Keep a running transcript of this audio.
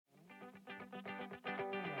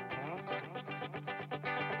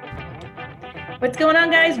What's going on,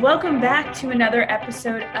 guys? Welcome back to another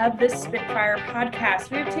episode of the Spitfire podcast.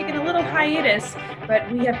 We have taken a little hiatus,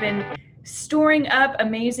 but we have been storing up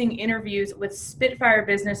amazing interviews with Spitfire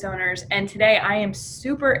business owners. And today I am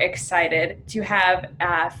super excited to have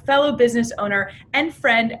a fellow business owner and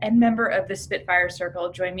friend and member of the Spitfire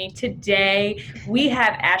Circle join me. Today we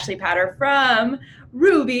have Ashley Powdar from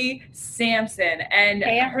Ruby Sampson. And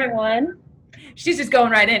Hey everyone. she's just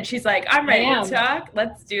going right in. She's like, I'm I ready to am. talk.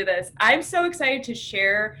 Let's do this. I'm so excited to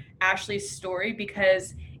share Ashley's story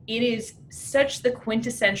because it is such the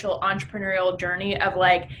quintessential entrepreneurial journey of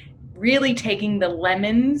like really taking the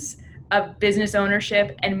lemons of business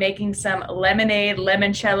ownership and making some lemonade,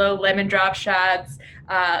 limoncello, lemon drop shots.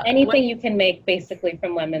 Anything you can make basically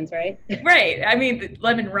from lemons, right? Right. I mean,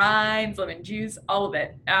 lemon rinds, lemon juice, all of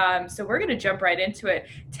it. So we're going to jump right into it.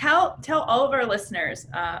 Tell all of our listeners,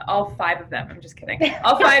 all five of them, I'm just kidding,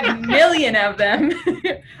 all 5 million of them,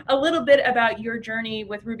 a little bit about your journey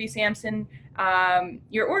with Ruby Sampson,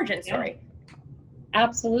 your origin story.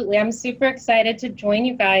 Absolutely. I'm super excited to join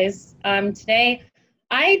you guys today.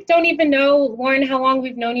 I don't even know, Lauren, how long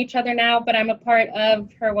we've known each other now, but I'm a part of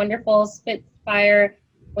her wonderful Spitfire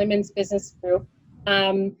Women's Business Group.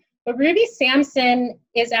 But Ruby Sampson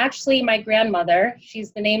is actually my grandmother.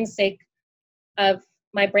 She's the namesake of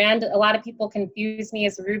my brand. A lot of people confuse me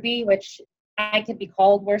as Ruby, which I could be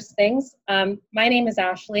called worse things. My name is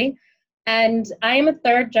Ashley, and I am a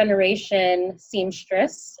third generation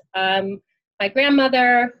seamstress. My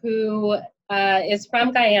grandmother, who is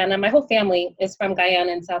from Guyana, my whole family is from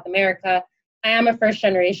Guyana in South America. I am a first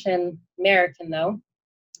generation American though.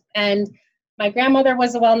 And my grandmother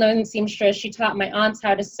was a well-known seamstress. She taught my aunts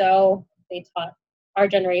how to sew. They taught our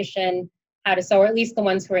generation how to sew, or at least the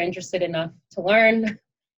ones who were interested enough to learn.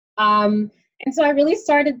 And so I really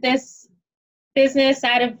started this business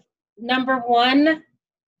out of number one,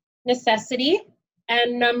 necessity,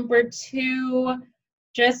 and number two,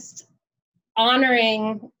 just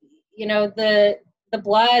honoring, the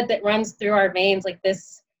blood that runs through our veins, like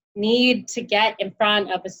this need to get in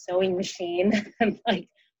front of a sewing machine and like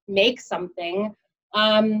make something.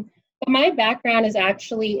 But my background is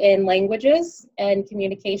actually in languages and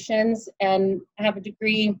communications, and I have a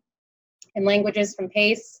degree in languages from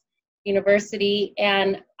Pace University.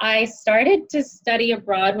 And I started to study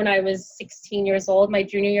abroad when I was 16 years old, my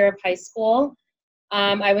junior year of high school.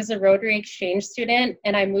 I was a Rotary exchange student,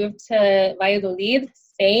 and I moved to Valladolid,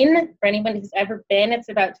 Spain. For anyone who's ever been, it's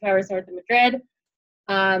about 2 hours north of Madrid.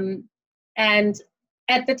 And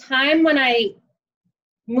at the time when I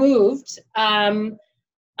moved, my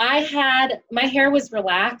hair was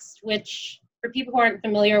relaxed, which for people who aren't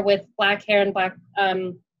familiar with black hair and black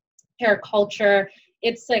hair culture,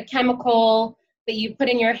 it's a chemical that you put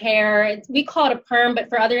in your hair. We call it a perm, but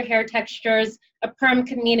for other hair textures, a perm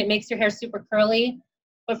could mean it makes your hair super curly.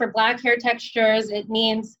 But for black hair textures, it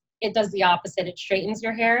means it does the opposite. It straightens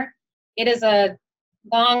your hair. It is a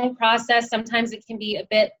long process. Sometimes it can be a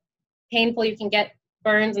bit painful. You can get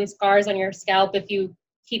burns and scars on your scalp if you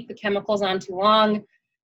keep the chemicals on too long.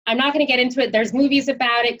 I'm not going to get into it. There's movies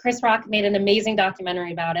about it. Chris Rock made an amazing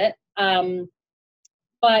documentary about it.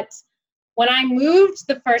 But when I moved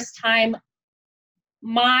the first time,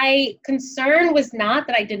 my concern was not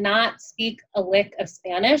that I did not speak a lick of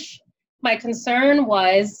Spanish. My concern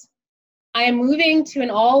was, I am moving to an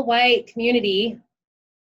all-white community.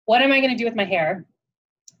 What am I going to do with my hair?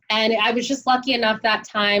 And I was just lucky enough that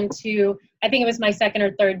time to, I think it was my second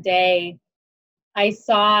or third day, I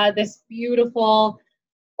saw this beautiful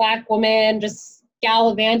Black woman just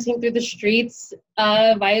gallivanting through the streets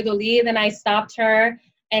of Valladolid, and I stopped her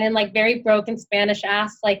and in like very broken Spanish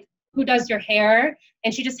asked, like, who does your hair?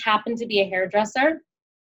 And she just happened to be a hairdresser.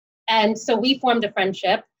 And so we formed a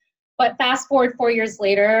friendship. But fast forward 4 years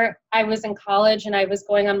later, I was in college and I was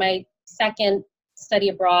going on my second study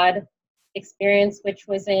abroad experience, which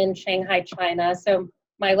was in Shanghai, China. So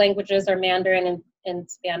my languages are Mandarin and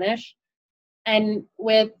Spanish. And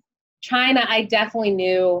with China, I definitely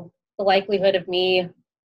knew the likelihood of me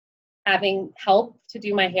having help to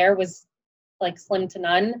do my hair was like slim to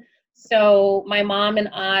none. So my mom and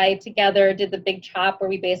I together did the big chop where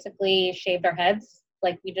we basically shaved our heads.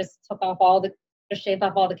 Like we just shaved off all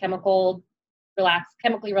the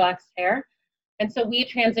chemically relaxed hair. And so we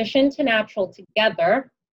transitioned to natural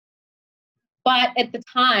together. But at the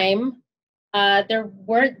time, there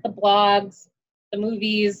weren't the blogs, the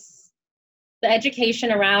movies, the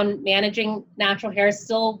education around managing natural hair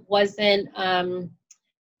still wasn't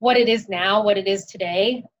what it is now, what it is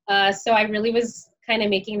today. So I really was kind of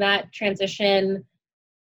making that transition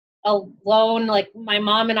alone. Like my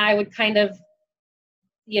mom and I would kind of,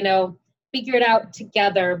 figure it out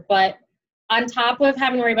together. But on top of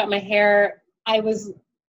having to worry about my hair, I was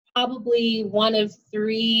probably one of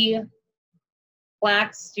 3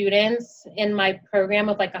 Black students in my program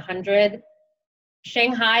of like 100.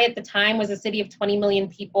 Shanghai at the time was a city of 20 million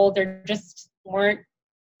people. There just weren't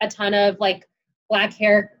a ton of like Black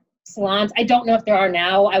hair salons. I don't know if there are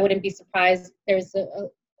now. I wouldn't be surprised. There's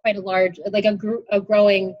quite a large, like a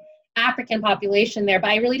growing African population there,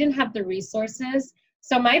 but I really didn't have the resources.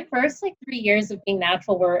 So my first like 3 years of being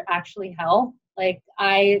natural were actually hell. Like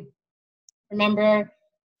I remember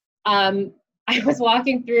I was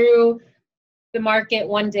walking through the market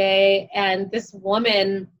one day and this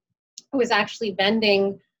woman who was actually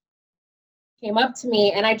vending came up to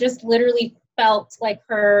me and I just literally felt like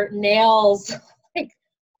her nails like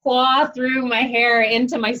claw through my hair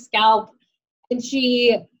into my scalp. And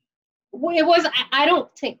I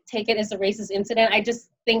don't take it as a racist incident. I just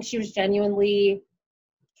think she was genuinely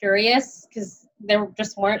curious because there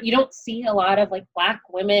just weren't, you don't see a lot of like Black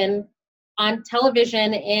women on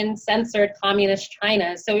television in censored communist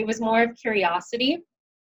China. So it was more of curiosity.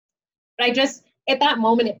 But at that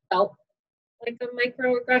moment, it felt like a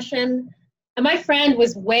microaggression. And my friend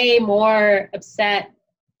was way more upset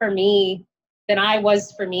for me than I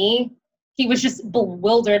was for me. He was just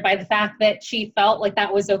bewildered by the fact that she felt like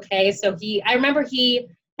that was okay. So I remember he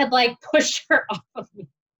had like pushed her off of me.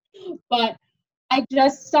 But I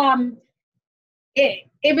just,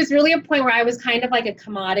 it was really a point where I was kind of like a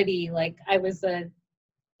commodity. Like I was a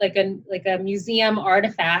museum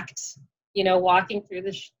artifact, walking through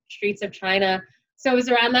the streets of China. So it was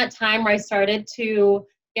around that time where I started to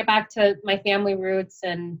get back to my family roots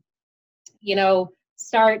and,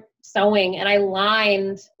 start sewing. And I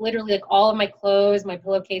lined literally like all of my clothes, my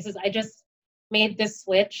pillowcases. I just made this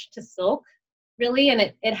switch to silk really. And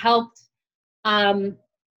it helped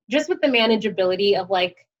just with the manageability of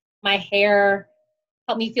like my hair,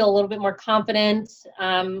 helped me feel a little bit more confident,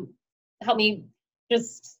 helped me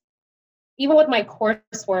just, even with my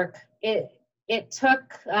coursework, it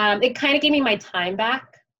took, it kind of gave me my time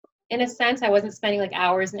back in a sense. I wasn't spending like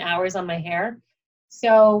hours and hours on my hair.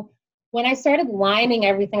 So when I started lining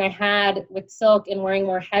everything I had with silk and wearing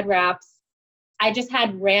more head wraps, I just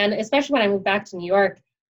had especially when I moved back to New York,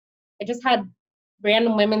 I just had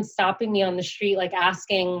random women stopping me on the street, like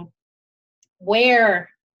asking, where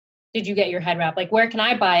did you get your head wrap? Like, where can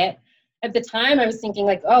I buy it? At the time, I was thinking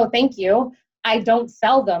like, oh, thank you. I don't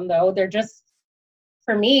sell them though. They're just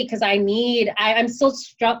for me because I'm still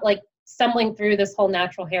stumbling through this whole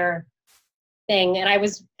natural hair thing. And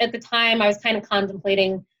at the time, I was kind of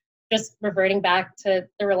contemplating just reverting back to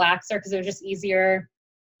the relaxer because it was just easier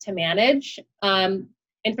to manage.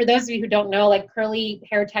 And for those of you who don't know, like curly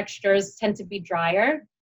hair textures tend to be drier.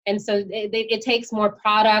 And so it takes more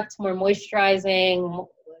product, more moisturizing,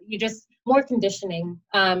 more conditioning.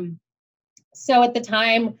 So at the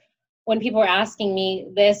time when people were asking me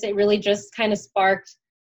this, it really just kind of sparked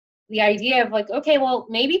the idea of like, okay, well,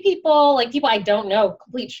 maybe people I don't know,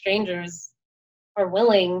 complete strangers, are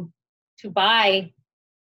willing to buy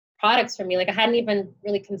products from me. Like I hadn't even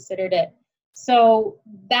really considered it. So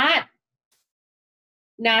that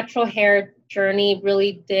natural hair journey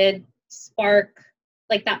really did spark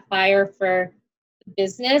like that fire for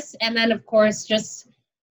business. And then of course, just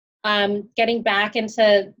getting back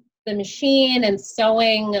into the machine and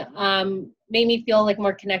sewing made me feel like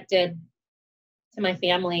more connected to my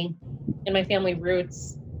family and my family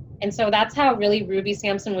roots. And so that's how really Ruby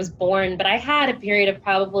Sampson was born. But I had a period of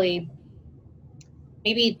probably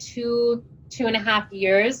maybe 2.5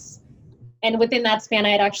 years. And within that span, I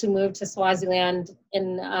had actually moved to Swaziland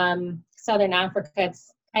in Southern Africa.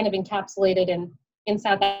 It's kind of encapsulated in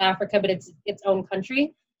South Africa, but it's its own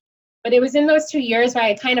country. But it was in those 2 years where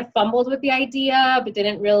I kind of fumbled with the idea, but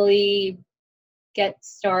didn't really get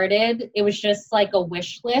started. It was just like a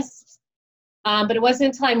wish list. But it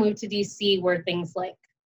wasn't until I moved to DC where things like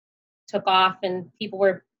took off and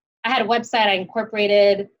I had a website I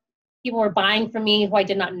incorporated, people were buying from me who I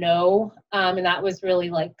did not know. And that was really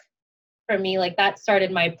like, for me, like that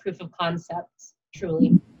started my proof of concept,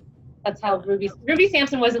 truly. That's how Ruby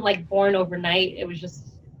Sampson wasn't like born overnight. It was just.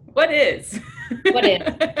 What is?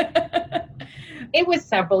 It was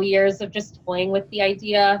several years of just toying with the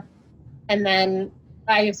idea. And then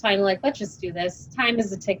I was finally like, let's just do this. Time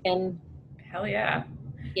is a ticking. Hell yeah.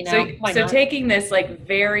 So taking this like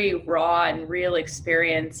very raw and real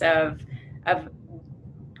experience of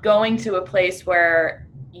going to a place where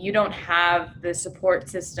you don't have the support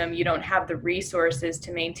system, you don't have the resources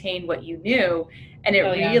to maintain what you knew, and it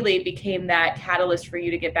really became that catalyst for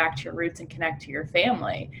you to get back to your roots and connect to your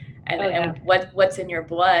family. and, Oh yeah. and what's in your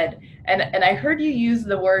blood. And I heard you use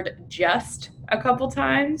the word just a couple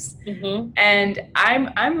times. Mm-hmm. And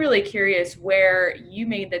I'm really curious where you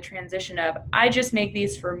made the transition of I just make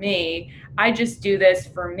these for me, I just do this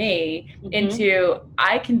for me, Mm-hmm. into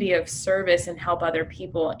I can be of service and help other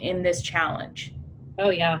people in this challenge. Oh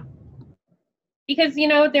yeah. Because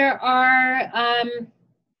there are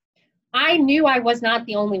I knew I was not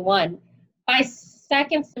the only one. By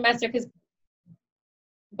second semester, because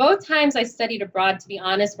both times I studied abroad, to be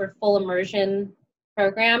honest, were full immersion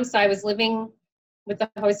programs. So I was living with the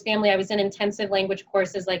host family. I was in intensive language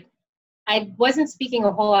courses. Like I wasn't speaking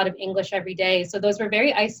a whole lot of English every day. So those were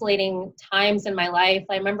very isolating times in my life.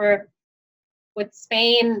 I remember with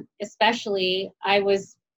Spain, especially, I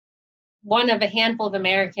was one of a handful of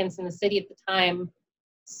Americans in the city at the time.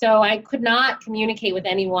 So I could not communicate with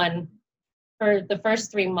anyone for the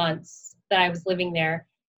first 3 months that I was living there.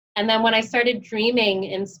 And then when I started dreaming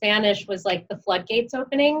in Spanish was like the floodgates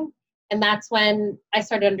opening. And that's when I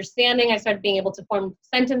started understanding. I started being able to form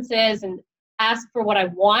sentences and ask for what I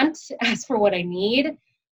want, ask for what I need.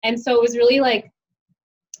 And so it was really like,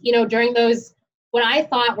 during those, what I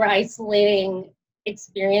thought were isolating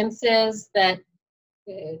experiences that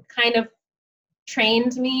kind of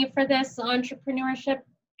trained me for this entrepreneurship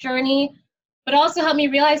journey, but also helped me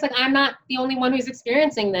realize like I'm not the only one who's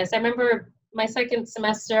experiencing this. I remember my second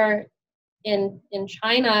semester in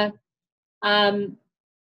China,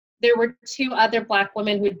 there were two other Black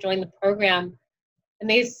women who had joined the program, and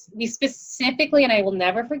we specifically, and I will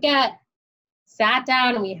never forget, sat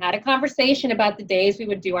down and we had a conversation about the days we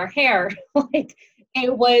would do our hair. Like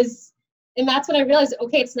it was, and that's when I realized,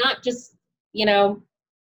 okay, it's not just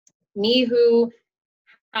me who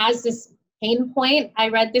has this pain point. I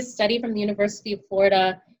read this study from the University of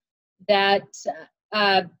Florida that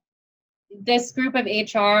uh, this group of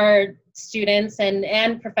HR students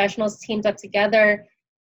and professionals teamed up together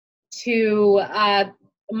to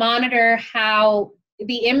monitor how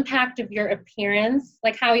the impact of your appearance,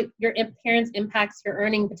 like how your appearance impacts your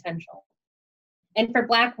earning potential. And for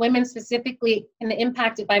Black women specifically, can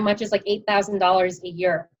impact it by much as like $8,000 a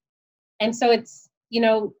year. And so it's,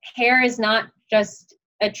 hair is not just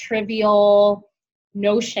a trivial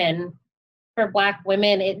notion for Black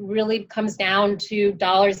women. It really comes down to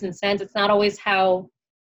dollars and cents. It's not always how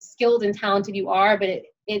skilled and talented you are, but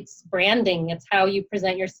it's branding. It's how you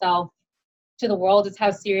present yourself to the world. It's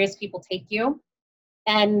how serious people take you.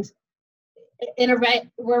 And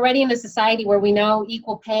we're already in a society where we know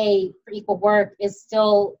equal pay for equal work is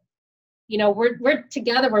still, we're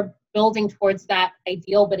together, we're building towards that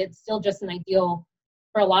ideal, but it's still just an ideal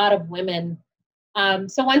for a lot of women.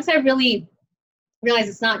 So once I really realized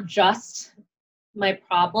it's not just my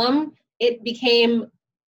problem, it became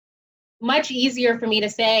much easier for me to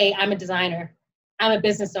say, I'm a designer, I'm a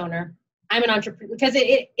business owner, I'm an entrepreneur, because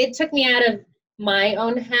it took me out of my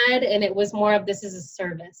own head, and it was more of this is a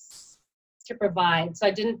service to provide. So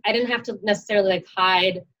I didn't have to necessarily like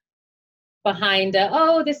hide behind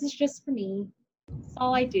oh, this is just for me. That's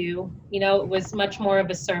all I do. It was much more of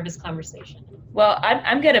a service conversation. Well,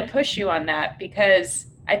 I'm going to push you on that because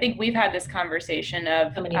I think we've had this conversation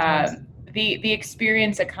of How many times? the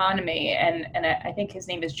experience economy, and I think his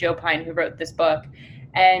name is Joe Pine, who wrote this book.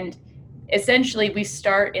 And essentially, we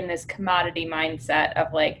start in this commodity mindset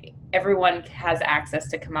of like everyone has access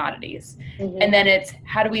to commodities, and then it's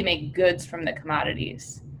how do we make goods from the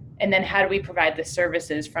commodities, and then how do we provide the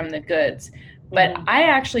services from the goods. But I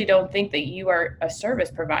actually don't think that you are a service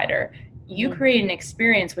provider. You create an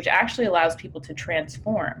experience which actually allows people to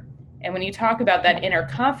transform. And when you talk about that inner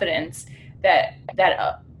confidence that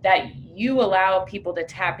you allow people to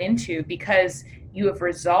tap into because you have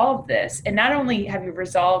resolved this, and not only have you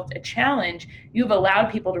resolved a challenge, you've allowed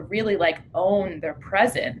people to really like own their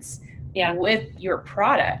presence with your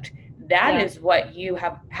product. That is what you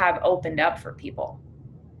have opened up for people.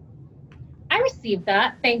 I received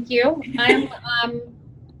that. Thank you. I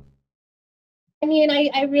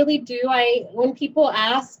really do. When people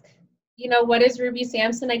ask, what is Ruby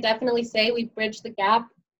Sampson, I definitely say we bridge the gap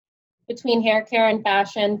between hair care and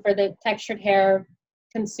fashion for the textured hair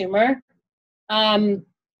consumer. Just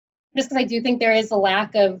because I do think there is a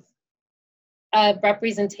lack of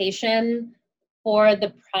representation for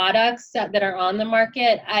the products that are on the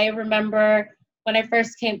market. I remember when I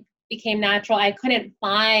first became natural, I couldn't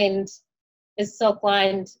find a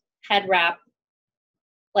silk-lined head wrap.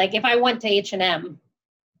 Like if I went to H&M,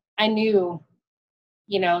 I knew,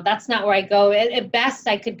 that's not where I go. At best,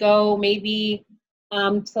 I could go maybe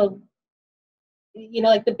to,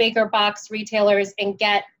 like the bigger box retailers and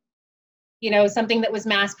get, something that was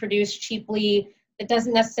mass produced cheaply. It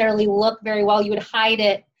doesn't necessarily look very well. You would hide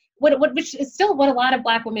it which is still what a lot of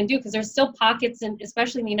Black women do, because there's still pockets,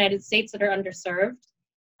 especially in the United States, that are underserved.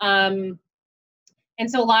 And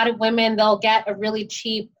so a lot of women, they'll get a really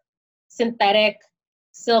cheap synthetic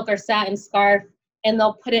silk or satin scarf, and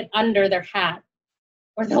they'll put it under their hat,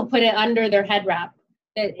 or they'll put it under their head wrap.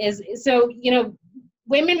 So,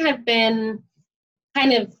 women have been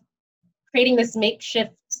kind of creating this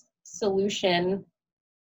makeshift solution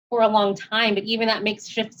for a long time, but even that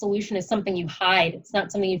makeshift solution is something you hide. It's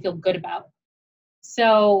not something you feel good about.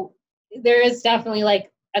 So there is definitely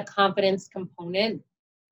like a confidence component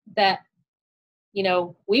that,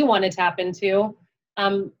 we want to tap into.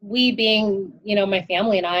 We being, my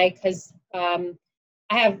family and I, because I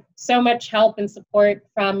have so much help and support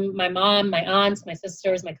from my mom, my aunts, my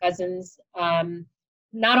sisters, my cousins,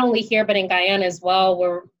 not only here, but in Guyana as well.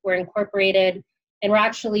 We're incorporated, and we're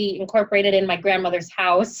actually incorporated in my grandmother's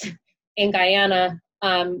house in Guyana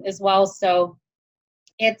as well. So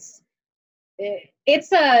it's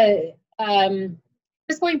just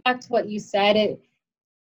going back to what you said,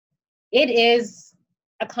 it is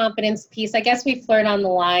a confidence piece. I guess we flirt on the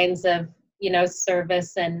lines of,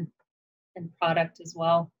 service and product as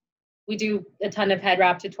well. We do a ton of head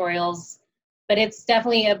wrap tutorials, but it's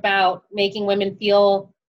definitely about making women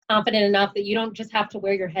feel confident enough that you don't just have to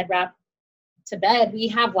wear your head wrap to bed. We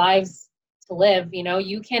have lives to live.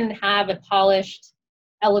 You can have a polished,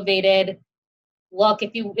 elevated look.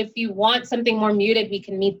 If you want something more muted, we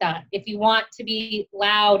can meet that. If you want to be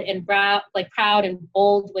loud and proud and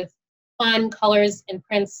bold with fun colors and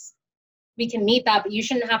prints, we can meet that, but you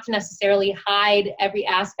shouldn't have to necessarily hide every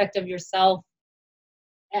aspect of yourself.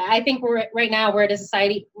 I think right now we're at a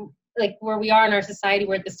society, like where we are in our society,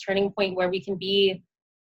 we're at this turning point where we can be,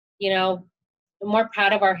 more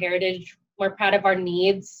proud of our heritage, more proud of our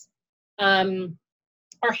needs, our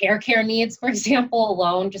hair care needs, for example,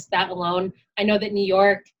 alone, just that alone. I know that New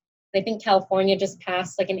York, I think California just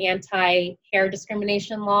passed like an anti-hair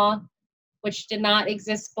discrimination law, which did not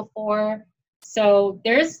exist before. So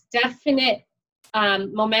there's definite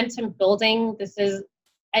momentum building. This is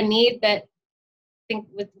a need that I think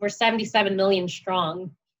we're 77 million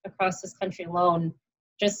strong across this country alone.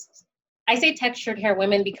 I say textured hair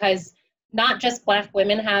women because not just Black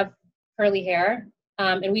women have curly hair,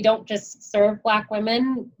 and we don't just serve Black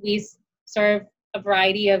women. We serve a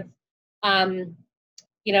variety of,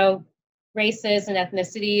 races and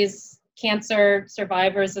ethnicities, cancer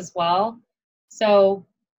survivors as well. So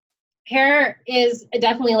hair is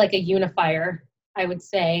definitely like a unifier, I would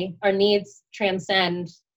say. Our needs transcend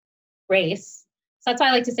race. So that's why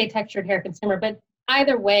I like to say textured hair consumer. But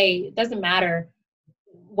either way, it doesn't matter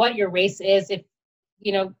what your race is. If,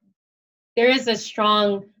 there is a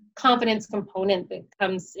strong confidence component that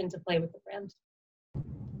comes into play with the brand.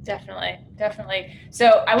 Definitely.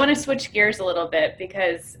 So I want to switch gears a little bit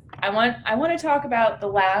because I want to talk about the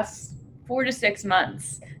last 4 to 6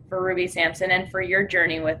 months for Ruby Sampson and for your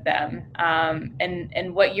journey with them,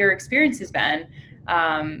 and what your experience has been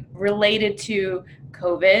related to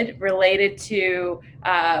COVID, related to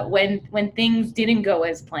when things didn't go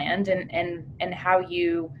as planned, and how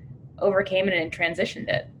you overcame it and transitioned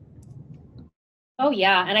it. Oh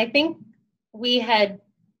yeah, and I think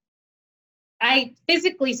I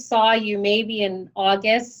physically saw you maybe in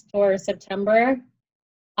August or September,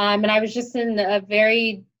 and I was just in a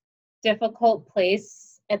very difficult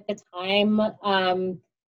place at the time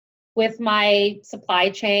with my supply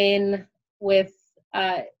chain, with,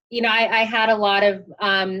 I had a lot of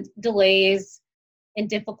delays and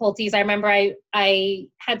difficulties. I remember I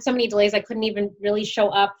had so many delays, I couldn't even really show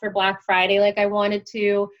up for Black Friday like I wanted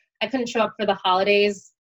to. I couldn't show up for the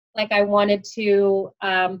holidays like I wanted to.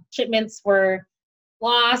 Shipments were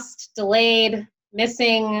lost, delayed,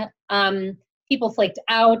 missing. People flaked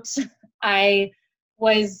out. I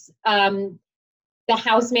was the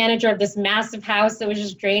house manager of this massive house that was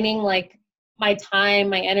just draining like my time,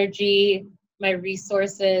 my energy, my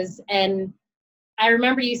resources. And I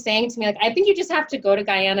remember you saying to me, like, I think you just have to go to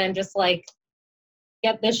Guyana and just like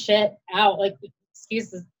get this shit out. Like,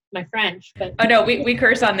 excuse my French, but oh no, we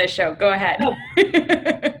curse on this show. Go ahead. Oh.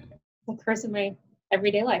 I curse in my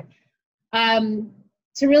everyday life.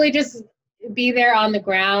 To really just be there on the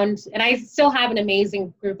ground, and I still have an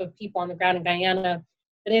amazing group of people on the ground in Guyana.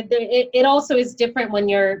 But it also is different when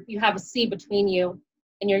you have a sea between you,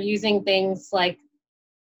 and you're using things like,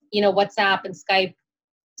 WhatsApp and Skype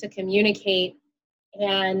to communicate.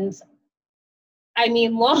 And I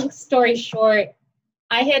mean, long story short,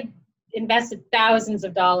 I had invested thousands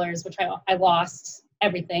of dollars, which I lost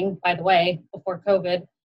everything, by the way, before COVID.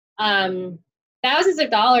 Thousands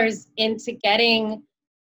of dollars into getting,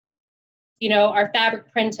 our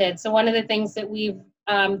fabric printed. So one of the things that we've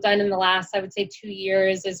done in the last, I would say, 2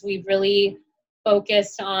 years is we've really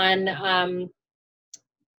focused on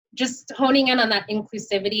just honing in on that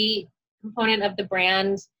inclusivity component of the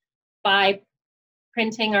brand by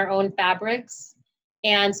printing our own fabrics.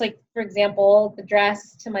 And so, like, for example, the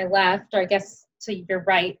dress to my left, or I guess to your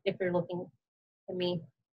right, if you're looking at me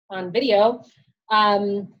on video,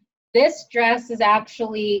 this dress is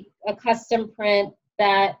actually a custom print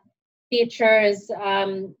that features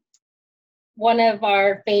one of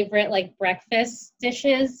our favorite like breakfast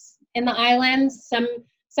dishes in the islands.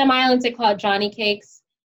 Some islands they call it Johnny cakes,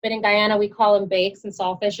 but in Guyana we call them bakes and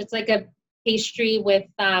saltfish. It's like a pastry with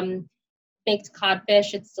baked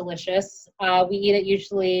codfish. It's delicious. We eat it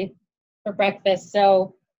usually for breakfast.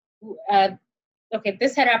 So, okay,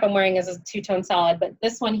 this head wrap I'm wearing is a two-tone solid, but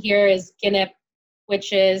this one here is Guinnep,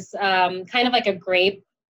 which is kind of like a grape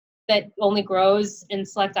that only grows in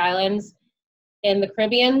select islands in the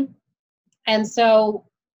Caribbean. And so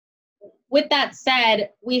with that said,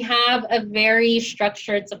 we have a very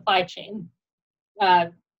structured supply chain.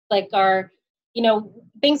 Like our,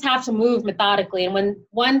 things have to move methodically. And when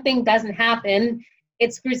one thing doesn't happen,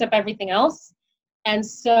 it screws up everything else. And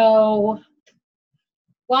so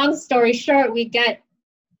long story short, we get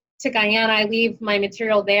to Guyana, I leave my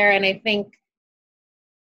material there, and I think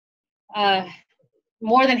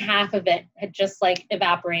more than half of it had just like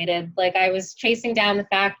evaporated. Like I was chasing down the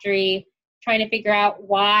factory, trying to figure out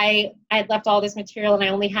why I had left all this material and I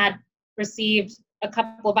only had received a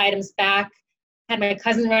couple of items back. Had my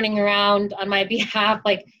cousin running around on my behalf,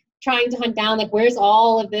 like trying to hunt down, like, where's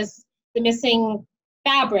all of this, the missing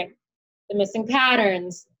fabric, the missing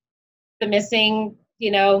patterns, the missing,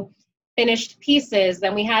 finished pieces.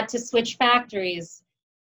 Then we had to switch factories.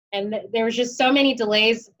 And there was just so many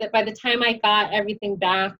delays that by the time I got everything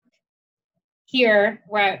back here,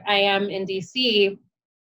 where I am in DC,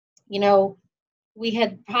 we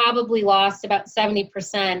had probably lost about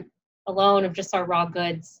 70% alone of just our raw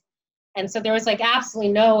goods. And so there was like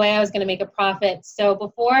absolutely no way I was going to make a profit. So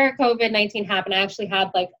before COVID-19 happened, I actually had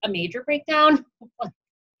like a major breakdown.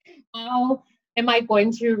 How am I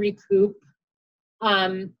going to recoup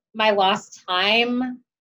my lost time,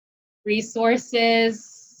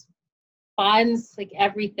 resources, funds, like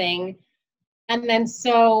everything? And then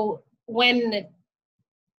so when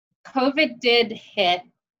COVID did hit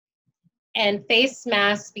and face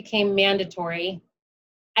masks became mandatory,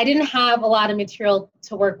 I didn't have a lot of material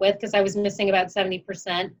to work with because I was missing about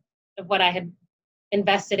 70% of what I had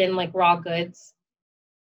invested in like raw goods.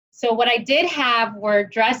 So what I did have were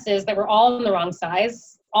dresses that were all in the wrong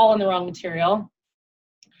size, all in the wrong material.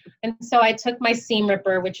 And so I took my seam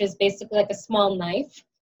ripper, which is basically like a small knife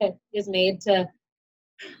that is made to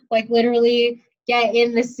like literally get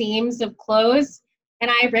in the seams of clothes. And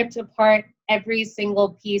I ripped apart every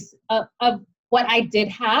single piece of what I did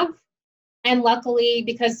have. And luckily,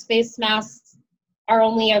 because face masks are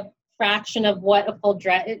only a fraction of what a full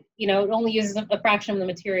dress, it only uses a fraction of the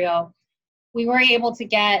material, we were able to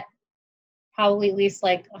get probably at least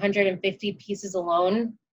like 150 pieces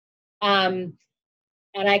alone. And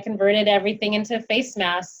I converted everything into face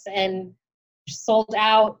masks and sold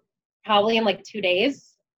out probably in like 2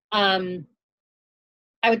 days. I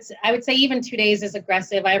would say even 2 days is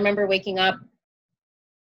aggressive. I remember waking up,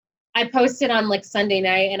 I posted on like Sunday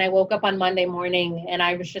night and I woke up on Monday morning and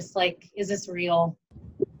I was just like, is this real?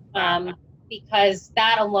 Because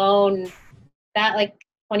that alone, that like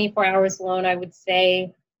 24 hours alone, I would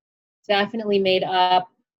say definitely made up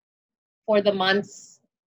for the months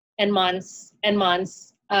and months and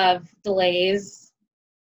months of delays,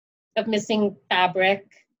 of missing fabric,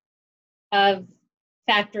 of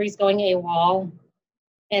factories going AWOL.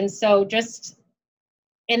 And so just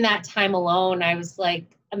in that time alone, I was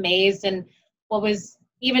like amazed. And what was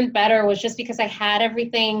even better was just because I had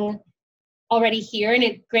everything already here,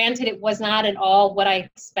 and granted it was not at all what I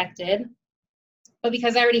expected, but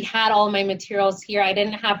because I already had all my materials here, I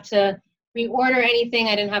didn't have to reorder anything.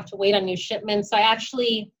 I didn't have to wait on new shipments. So I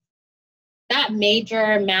actually, that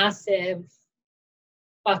major, massive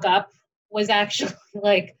fuck up was actually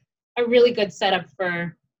like a really good setup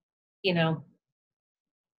for,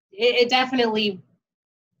 it definitely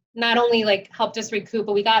not only like helped us recoup,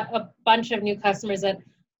 but we got a bunch of new customers that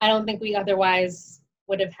I don't think we otherwise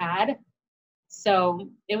would have had. So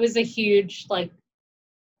it was a huge, like,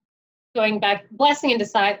 going back, blessing in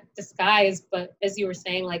disguise, but as you were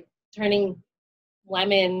saying, like turning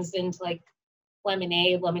lemons into like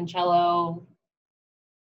lemonade, limoncello,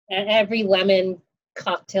 and every lemon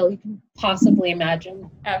cocktail you can possibly imagine.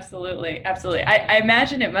 Absolutely. I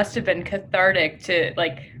imagine it must have been cathartic to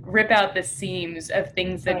like rip out the seams of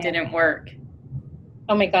things that didn't work.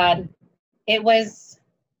 Oh my God. it was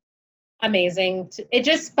amazing. It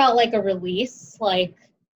just felt like a release, like,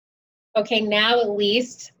 okay, now at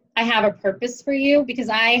least I have a purpose for you, because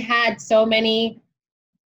I had so many.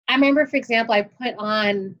 I remember, for example, I put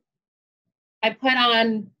on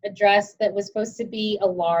a dress that was supposed to be a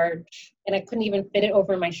large, and I couldn't even fit it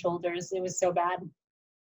over my shoulders. It was so bad.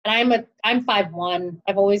 And I'm 5'1".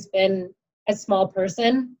 I've always been a small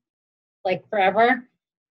person, like forever.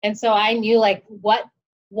 And so I knew, like, what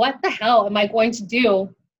the hell am I going to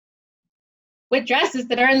do with dresses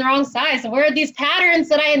that are in the wrong size? And where are these patterns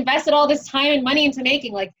that I invested all this time and money into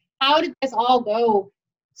making? Like, how did this all go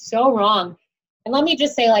so wrong? And let me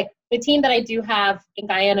just say, like, the team that I do have in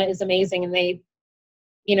Guyana is amazing, and they,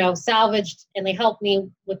 salvaged and they helped me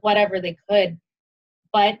with whatever they could.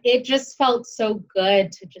 But it just felt so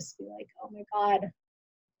good to just be like, oh my God,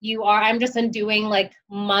 I'm just undoing like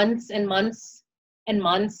months and months and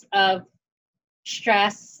months of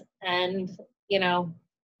stress and,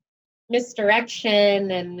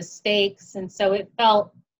 misdirection and mistakes. And so it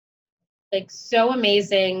felt like so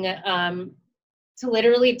amazing to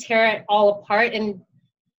literally tear it all apart and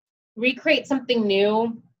recreate something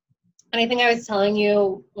new. And I think I was telling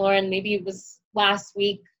you, Lauren, maybe it was last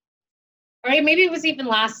week, or maybe it was even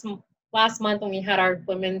last month when we had our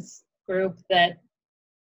women's group, that,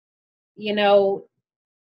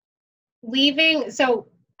 leaving. So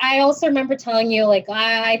I also remember telling you, like,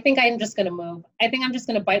 I think I'm just going to move. I think I'm just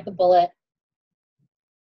going to bite the bullet,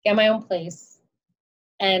 get my own place,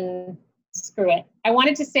 and screw it. I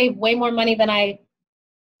wanted to save way more money than I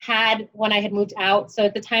had when I had moved out. So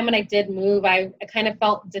at the time when I did move, I kind of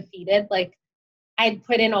felt defeated. Like, I'd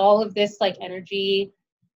put in all of this like energy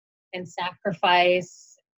and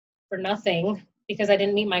sacrifice for nothing because I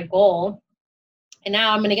didn't meet my goal. And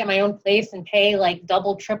now I'm going to get my own place and pay like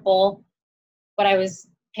double, triple what I was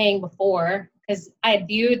paying before, because I had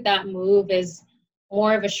viewed that move as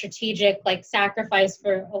more of a strategic like sacrifice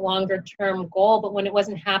for a longer term goal. But when it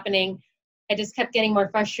wasn't happening, I just kept getting more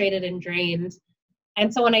frustrated and drained.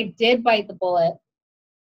 And so when I did bite the bullet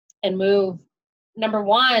and move, number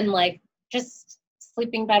one, like just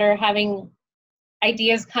sleeping better, having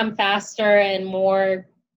ideas come faster and more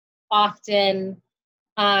often.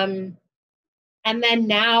 And then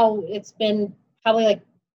now it's been probably like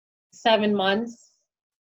 7 months.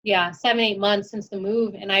 Yeah, 7-8 months since the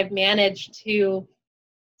move. And I've managed to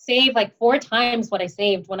save like 4 times what I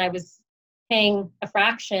saved when I was paying a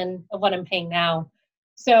fraction of what I'm paying now.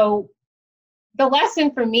 So the lesson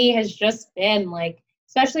for me has just been like,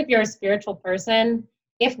 especially if you're a spiritual person,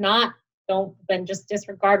 if not, don't, then just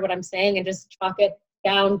disregard what I'm saying and just chalk it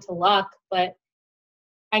down to luck. But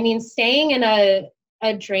I mean, staying in a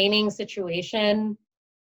draining situation,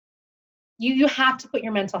 you have to put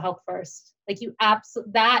your mental health first. Like, you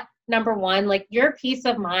absolutely, that number one, like, your peace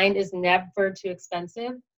of mind is never too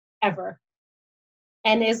expensive, ever.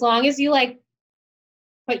 And as long as you like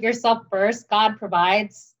put yourself first, God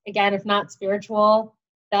provides. Again, if not spiritual,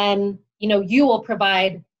 then you will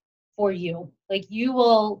provide for you. Like, you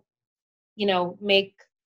will make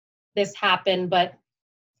this happen. But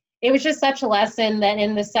it was just such a lesson that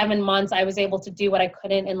in the 7 months I was able to do what I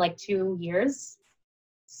couldn't in like 2 years.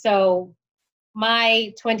 So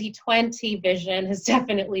my 2020 vision has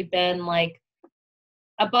definitely been like,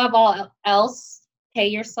 above all else, pay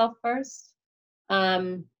yourself first.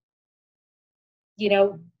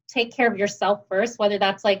 Take care of yourself first, whether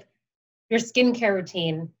that's like your skincare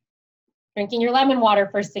routine, drinking your lemon water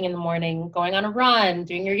first thing in the morning, going on a run,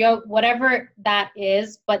 doing your yoga, whatever that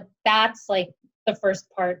is. But that's like the first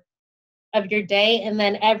part of your day, and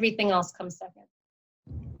then everything else comes second.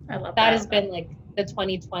 I love that. That has been like the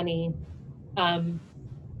 2020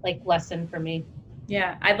 like lesson for me.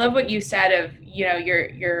 Yeah, I love what you said of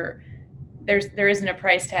there isn't a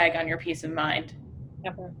price tag on your peace of mind.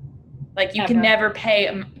 Never. Like, you can never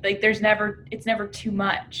pay, like, it's never too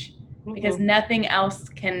much, because nothing else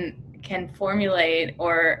can formulate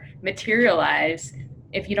or materialize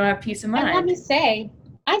if you don't have peace of mind. And let me say,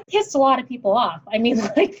 I've pissed a lot of people off. I mean,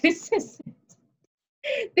 like, this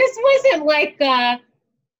wasn't like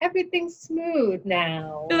everything's smooth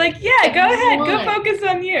now. They're like, yeah, go ahead, go focus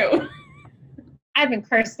on you. I've been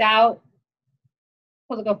cursed out.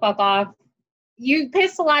 Told to go fuck off. You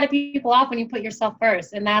piss a lot of people off when you put yourself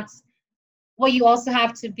first, and that's what you also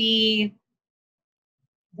have to be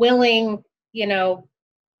willing,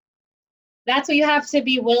 that's what you have to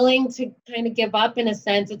be willing to kind of give up, in a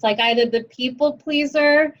sense. It's like either the people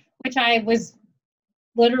pleaser, which I was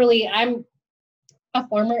literally, I'm a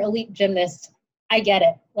former elite gymnast. I get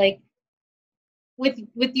it. Like, with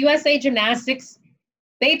USA Gymnastics,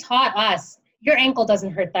 they taught us, your ankle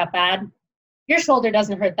doesn't hurt that bad. your shoulder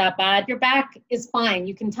doesn't hurt that bad. Your back is fine.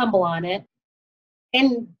 You can tumble on it.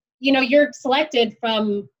 And, you're selected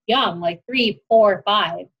from young, like 3, 4,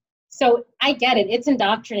 5. So I get it. It's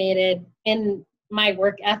indoctrinated in my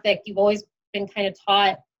work ethic. You've always been kind of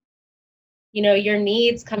taught, your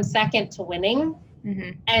needs come second to winning.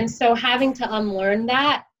 Mm-hmm. And so having to unlearn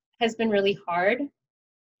that has been really hard.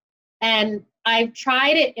 And I've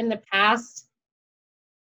tried it in the past,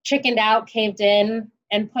 chickened out, caved in,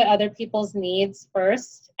 and put other people's needs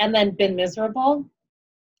first, and then been miserable,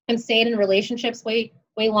 and stayed in relationships way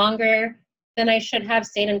longer than I should have,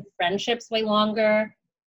 stayed in friendships way longer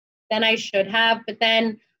than I should have. But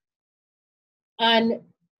then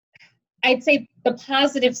I'd say the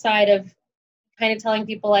positive side of kind of telling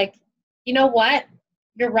people, like, you know what,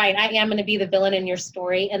 you're right, I am going to be the villain in your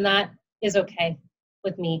story, and that is okay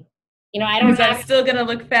with me. I don't Because I'm have, still gonna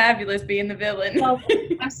look fabulous being the villain. well,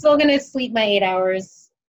 I'm still going to sleep my 8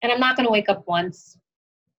 hours, and I'm not going to wake up once.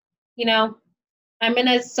 I'm going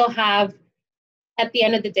to still have, at the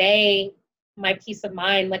end of the day, my peace of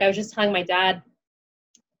mind. Like I was just telling my dad,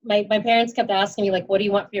 my parents kept asking me, like, what do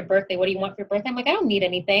you want for your birthday? What do you want for your birthday? I'm like, I don't need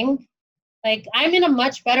anything. Like, I'm in a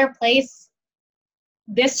much better place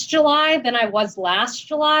this July than I was last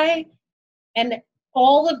July. And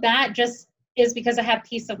all of that just is because I have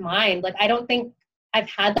peace of mind. Like, I don't think I've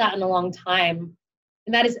had that in a long time.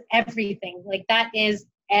 And that is everything. Like, that is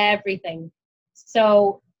everything.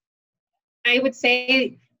 So I would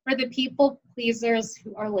say for the people pleasers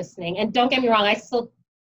who are listening, and don't get me wrong, I still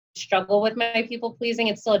struggle with my people pleasing.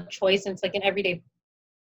 It's still a choice, and it's like an everyday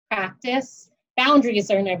practice.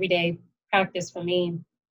 Boundaries are an everyday practice for me.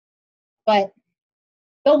 But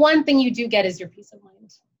the one thing you do get is your peace of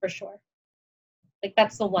mind, for sure. Like,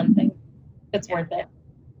 that's the one thing that's worth it.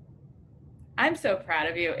 I'm so proud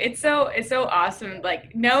of you. It's so awesome,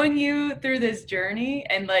 like knowing you through this journey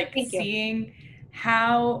and like Thank you. seeing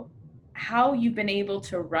how you've been able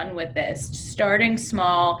to run with this, starting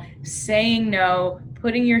small, saying no,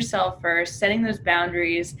 putting yourself first, setting those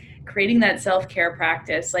boundaries, creating that self-care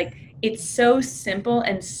practice. Like it's so simple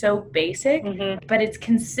and so basic, but it's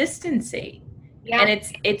consistency. Yeah.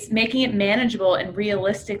 And it's making it manageable and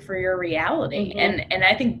realistic for your reality. And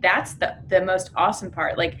I think that's the most awesome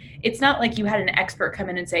part. Like it's not like you had an expert come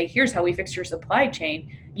in and say, here's how we fix your supply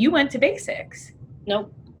chain. You went to basics.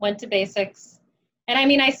 Nope, went to basics. And I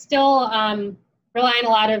mean, I still rely on a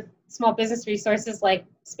lot of small business resources like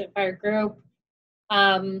Spitfire Group.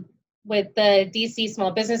 With the DC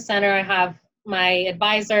Small Business Center, I have my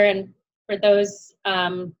advisor. And for those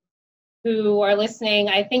who are listening,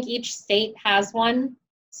 I think each state has one.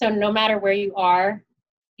 So no matter where you are,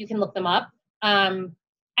 you can look them up.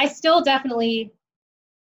 I still definitely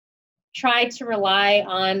try to rely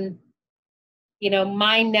on,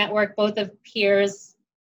 my network, both of peers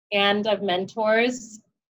and of mentors.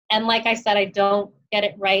 And like I said, I don't get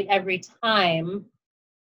it right every time.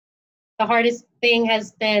 The hardest thing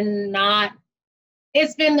has been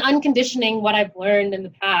it's been unconditioning what I've learned in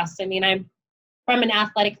the past. I mean, I'm from an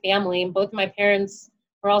athletic family, and both my parents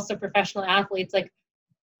were also professional athletes. Like,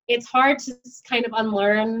 it's hard to kind of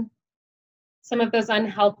unlearn some of those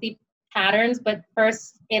unhealthy patterns, but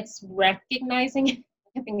first it's recognizing,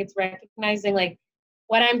 I think it's recognizing like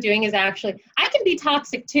what I'm doing is actually, I can be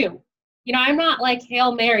toxic too. I'm not like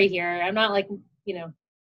Hail Mary here. I'm not like,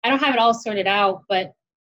 I don't have it all sorted out, but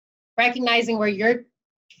recognizing where you're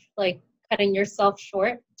like cutting yourself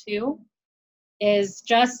short too is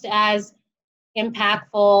just as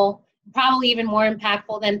impactful, probably even more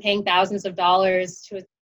impactful than paying thousands of dollars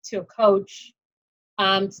to a coach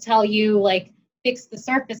to tell you like fix the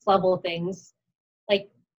surface level things. Like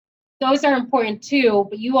those are important too,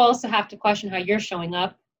 but you also have to question how you're showing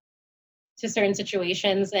up to certain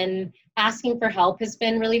situations, and asking for help has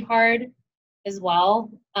been really hard as well.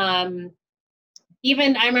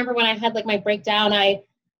 Even I remember when I had like my breakdown, I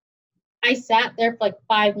sat there for like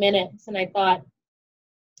 5 minutes and I thought,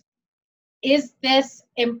 is this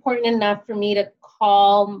important enough for me to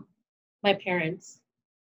call my parents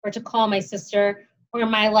or to call my sister, or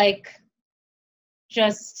am I like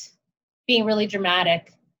just being really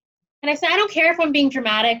dramatic? And I said, I don't care if I'm being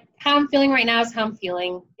dramatic. How I'm feeling right now is how I'm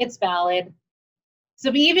feeling. It's valid.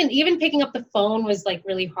 So even picking up the phone was like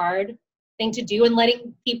really hard thing to do, and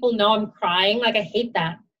letting people know I'm crying. Like I hate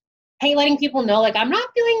that. I hate letting people know like I'm not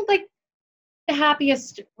feeling like the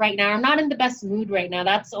happiest right now. I'm not in the best mood right now.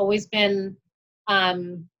 That's always been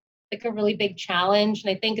like a really big challenge. And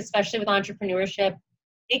I think especially with entrepreneurship,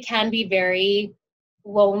 it can be very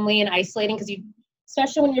lonely and isolating because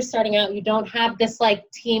especially when you're starting out, you don't have this like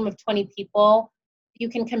team of 20 people you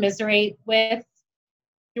can commiserate with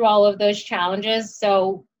through all of those challenges.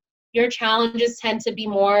 So your challenges tend to be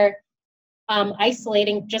more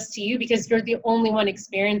isolating just to you because you're the only one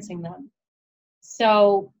experiencing them.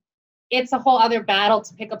 So it's a whole other battle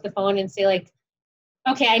to pick up the phone and say like,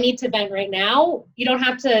 okay, I need to vent right now. You don't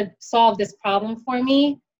have to solve this problem for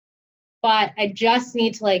me, but I just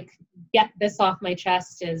need to like get this off my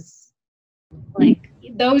chest. Is like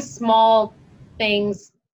those small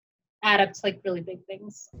things add up to like really big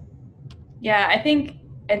things. Yeah, I think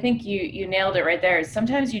you nailed it right there.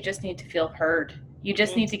 Sometimes you just need to feel heard. You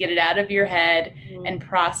just need to get it out of your head and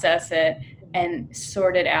process it and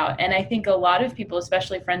sort it out. And I think a lot of people,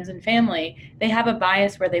 especially friends and family, they have a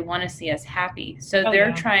bias where they want to see us happy. So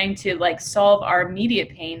they're trying to like solve our immediate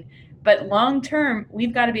pain, but long term,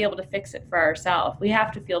 we've got to be able to fix it for ourselves. We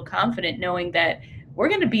have to feel confident knowing that we're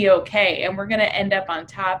going to be okay and we're going to end up on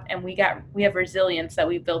top, and we have resilience that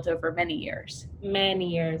we've built over many years.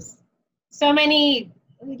 Many years. So many,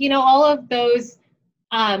 all of those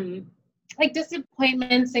like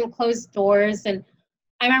disappointments and closed doors. And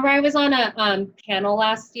I remember I was on a panel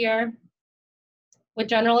last year with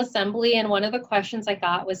General Assembly, and one of the questions I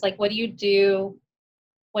got was like, what do you do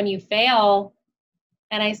when you fail?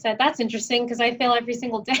 And I said, that's interesting because I fail every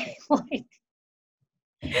single day. Like,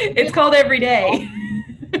 it's called every day.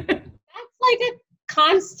 That's like a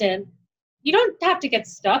constant. You don't have to get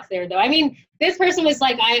stuck there though. I mean, this person was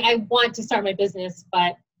like, I want to start my business,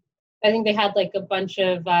 but I think they had like a bunch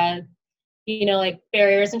of, like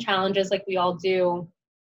barriers and challenges like we all do.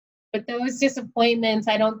 But those disappointments,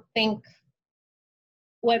 I don't think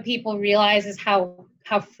what people realize is how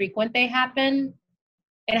frequent they happen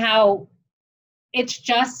and how it's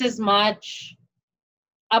just as much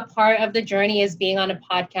a part of the journey as being on a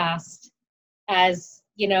podcast, as,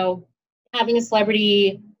 having a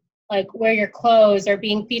celebrity like wear your clothes or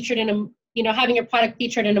being featured in a, having your product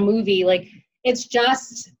featured in a movie. Like it's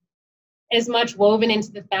just as much woven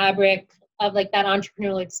into the fabric of like that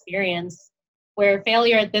entrepreneurial experience, where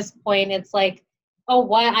failure at this point, it's like, oh,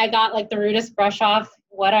 what? I got like the rudest brush off,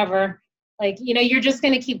 whatever. Like, you're just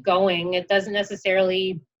going to keep going. It doesn't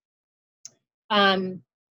necessarily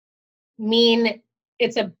mean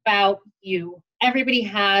it's about you. Everybody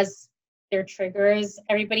has their triggers.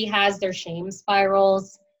 Everybody has their shame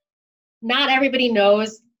spirals. Not everybody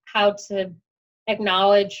knows how to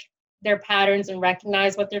acknowledge their patterns and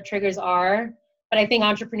recognize what their triggers are. But I think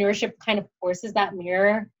entrepreneurship kind of forces that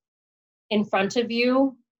mirror in front of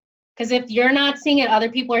you. Because if you're not seeing it, other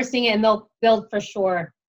people are seeing it, and they'll for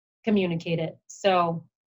sure communicate it. So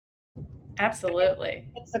absolutely.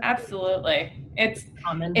 Absolutely. It's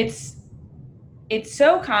common. It's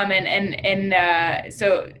so common, and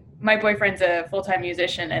so my boyfriend's a full-time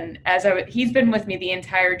musician, and he's been with me the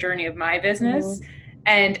entire journey of my business,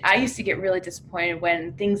 and I used to get really disappointed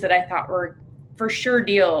when things that I thought were for sure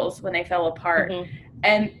deals, when they fell apart.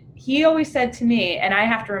 And he always said to me, and I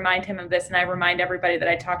have to remind him of this, and I remind everybody that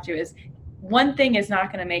I talk to, is one thing is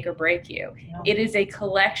not going to make or break you. It is a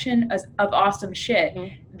collection of awesome shit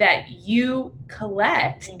that you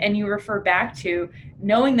collect and you refer back to,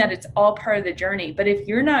 knowing that it's all part of the journey. But if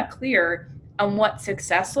you're not clear on what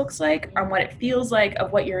success looks like, on what it feels like,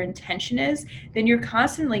 of what your intention is, then you're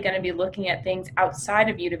constantly going to be looking at things outside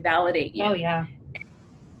of you to validate you. Oh, yeah.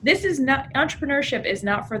 This is not, entrepreneurship is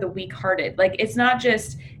not for the weak-hearted. Like, it's not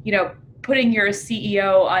just, putting your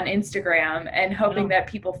CEO on Instagram and hoping that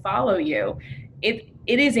people follow you. It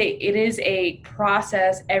is a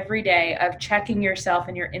process every day of checking yourself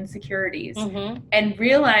and your insecurities and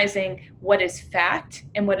realizing what is fact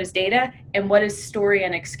and what is data and what is story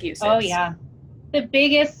and excuses. Oh, yeah. The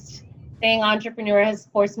biggest thing entrepreneur has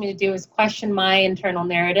forced me to do is question my internal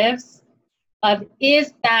narratives of,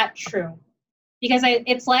 is that true? Because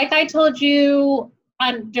it's like I told you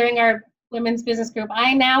during our women's business group,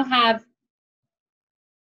 I now have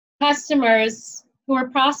customers who were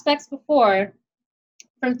prospects before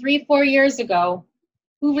from 3-4 years ago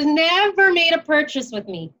who was never made a purchase with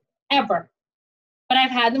me, ever. But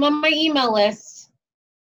I've had them on my email list.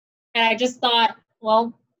 And I just thought,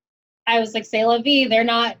 well, I was like, c'est la vie, they're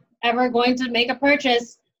not ever going to make a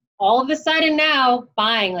purchase. All of a sudden now,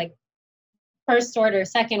 buying like first order,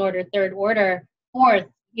 second order, third order, fourth,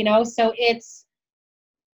 so it's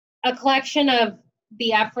a collection of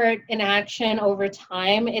the effort and action over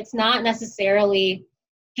time. It's not necessarily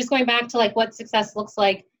just going back to like what success looks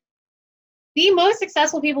like. The most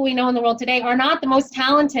successful people we know in the world today are not the most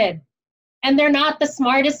talented, and they're not the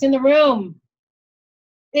smartest in the room.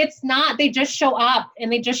 It's not, they just show up, and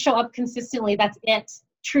they just show up consistently. That's it,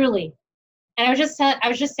 truly. And I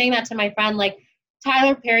was just saying that to my friend, like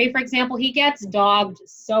Tyler Perry, for example, he gets dogged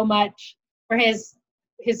so much for his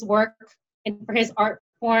work and for his art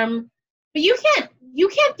form. But you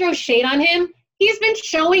can't throw shade on him. He's been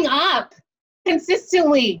showing up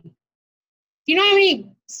consistently. Do you know how many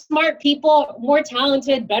smart people, more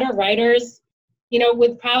talented, better writers,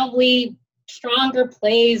 with probably stronger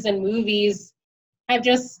plays and movies have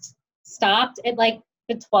just stopped at like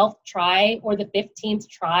the 12th try or the 15th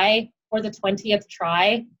try or the 20th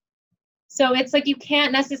try? So it's like you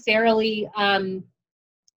can't necessarily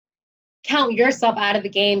count yourself out of the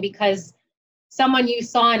game because someone you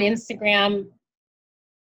saw on Instagram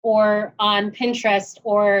or on Pinterest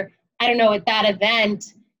or, I don't know, at that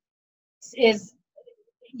event is,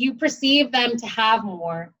 you perceive them to have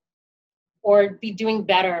more or be doing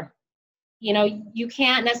better. You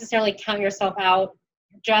can't necessarily count yourself out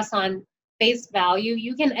just on face value.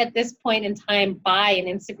 You can, at this point in time, buy an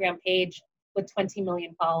Instagram page with 20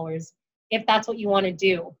 million followers if that's what you want to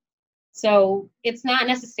do. So it's not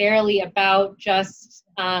necessarily about just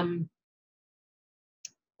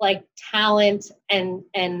like talent and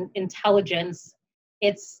intelligence.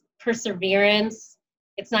 It's perseverance.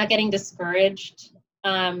 It's not getting discouraged.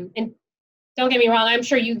 And don't get me wrong, I'm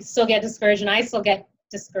sure you still get discouraged and I still get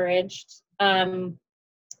discouraged. But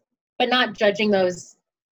not judging those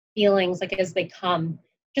feelings like as they come.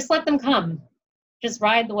 Just let them come. Just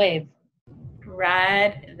ride the wave.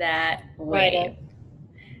 Ride that wave. Ride it.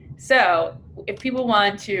 So if people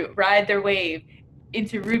want to ride their wave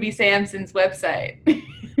into Ruby Sampson's website,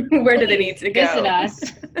 where do they need to go? Visit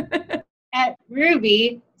us at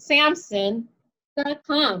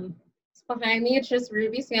rubysampson.com. It's behind me. It's just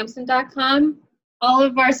rubysampson.com. All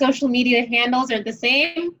of our social media handles are the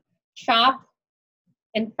same. Shop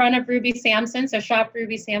in front of Ruby Sampson. So shop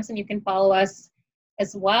Ruby Sampson. You can follow us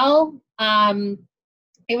as well.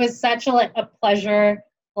 It was such a pleasure,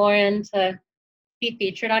 Lauren, to be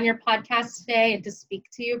featured on your podcast today and to speak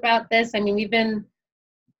to you about this. I mean,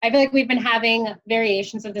 I feel like we've been having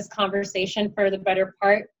variations of this conversation for the better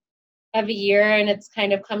part of a year, and it's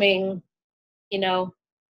kind of coming,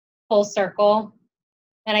 full circle.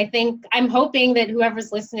 And I'm hoping that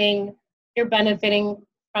whoever's listening, you're benefiting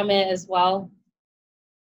from it as well.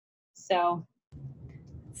 So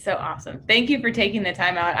awesome. Thank you for taking the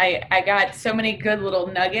time out. I got so many good little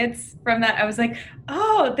nuggets from that. I was like,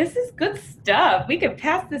 oh, this is good stuff. We could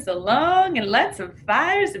pass this along and light some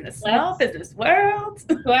fires in the small business world.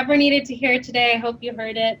 Whoever needed to hear it today, I hope you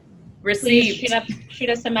heard it. Received. Please shoot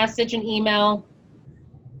us a message, an email,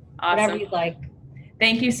 awesome. Whatever you'd like.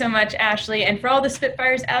 Thank you so much, Ashley. And for all the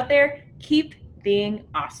Spitfires out there, keep being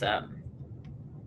awesome.